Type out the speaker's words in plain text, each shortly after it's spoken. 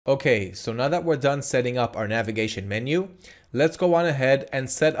Okay, so now that we're done setting up our navigation menu, let's go on ahead and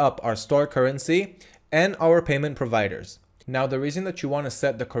set up our store currency and our payment providers. Now, the reason that you want to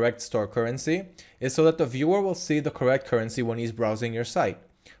set the correct store currency is so that the viewer will see the correct currency when he's browsing your site.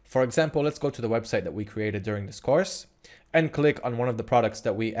 For example, let's go to the website that we created during this course and click on one of the products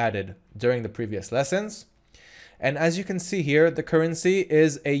that we added during the previous lessons. And as you can see here, the currency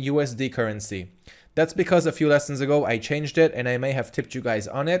is a USD currency. That's because a few lessons ago I changed it and I may have tipped you guys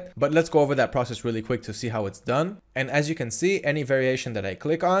on it, but let's go over that process really quick to see how it's done. And as you can see, any variation that I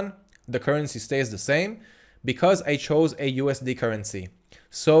click on, the currency stays the same because I chose a USD currency.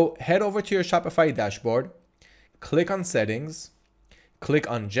 So head over to your Shopify dashboard, click on settings, click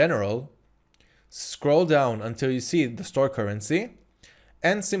on general, scroll down until you see the store currency,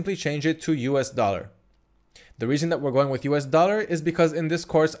 and simply change it to US dollar. The reason that we're going with US dollar is because in this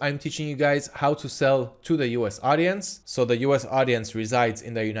course, I'm teaching you guys how to sell to the US audience. So the US audience resides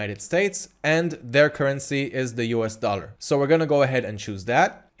in the United States and their currency is the US dollar. So we're going to go ahead and choose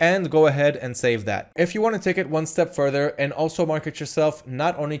that and go ahead and save that. If you want to take it one step further and also market yourself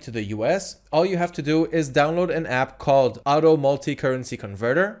not only to the US, all you have to do is download an app called Auto Multi-Currency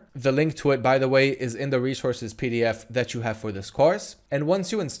Converter. The link to it, by the way, is in the resources PDF that you have for this course. And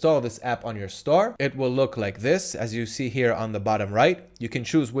once you install this app on your store, it will look like this. As you see here on the bottom right, you can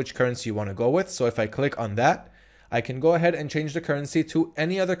choose which currency you want to go with. So if I click on that, I can go ahead and change the currency to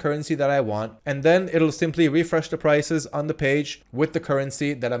any other currency that I want, and then it'll simply refresh the prices on the page with the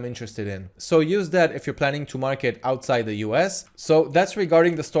currency that I'm interested in. So use that if you're planning to market outside the US. So that's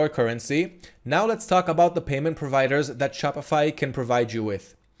regarding the store currency. Now let's talk about the payment providers that Shopify can provide you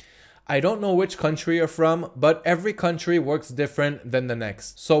with. I don't know which country you're from, but every country works different than the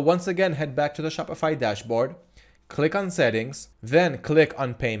next. So once again, head back to the Shopify dashboard, click on settings, then click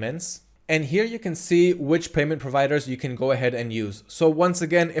on payments. And here you can see which payment providers you can go ahead and use. So once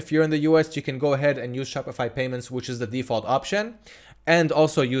again, if you're in the US, you can go ahead and use Shopify Payments, which is the default option, and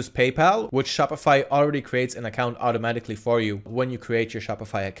also use PayPal, which Shopify already creates an account automatically for you when you create your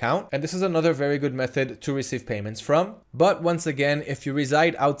Shopify account. And this is another very good method to receive payments from. But once again, if you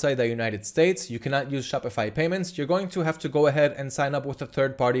reside outside the United States, you cannot use Shopify Payments. You're going to have to go ahead and sign up with a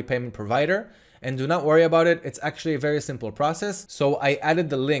third-party payment provider. And do not worry about it, it's actually a very simple process. So I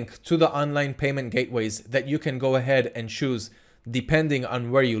added the link to the online payment gateways that you can go ahead and choose depending on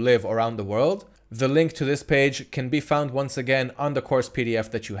where you live around the world. The link to this page can be found once again on the course PDF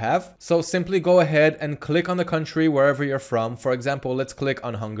that you have. So simply go ahead and click on the country wherever you're from. For example, let's click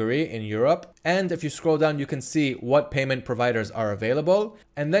on Hungary in Europe. And if you scroll down, you can see what payment providers are available.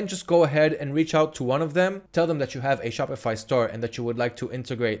 And then just go ahead and reach out to one of them. Tell them that you have a Shopify store and that you would like to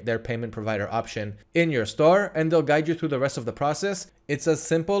integrate their payment provider option in your store. And they'll guide you through the rest of the process. It's as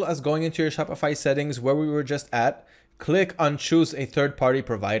simple as going into your Shopify settings where we were just at. Click on choose a third-party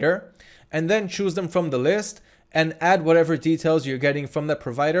provider, and then choose them from the list and add whatever details you're getting from that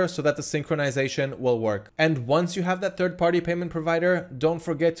provider so that the synchronization will work. And once you have that third-party payment provider, don't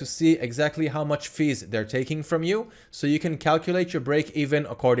forget to see exactly how much fees they're taking from you so you can calculate your break even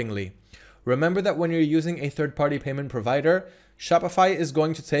accordingly. Remember that when you're using a third-party payment provider, Shopify is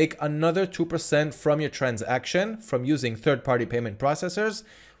going to take another 2% from your transaction from using third-party payment processors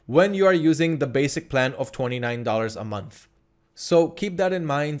when you are using the basic plan of $29 a month. So keep that in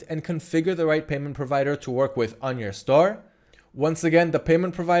mind and configure the right payment provider to work with on your store. Once again, the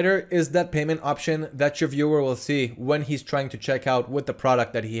payment provider is that payment option that your viewer will see when he's trying to check out with the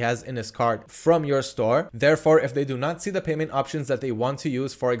product that he has in his cart from your store. Therefore, if they do not see the payment options that they want to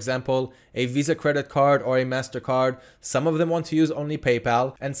use, for example, a Visa credit card or a MasterCard, some of them want to use only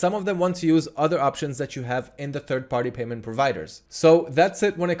PayPal, and some of them want to use other options that you have in the third-party payment providers. So that's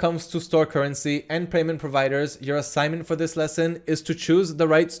it when it comes to store currency and payment providers. Your assignment for this lesson is to choose the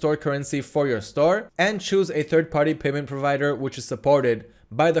right store currency for your store and choose a third-party payment provider which is supported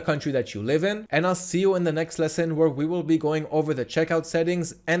by the country that you live in. And I'll see you in the next lesson where we will be going over the checkout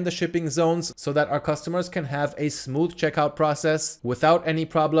settings and the shipping zones so that our customers can have a smooth checkout process without any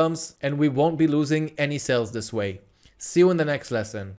problems and we won't be losing any sales this way. See you in the next lesson.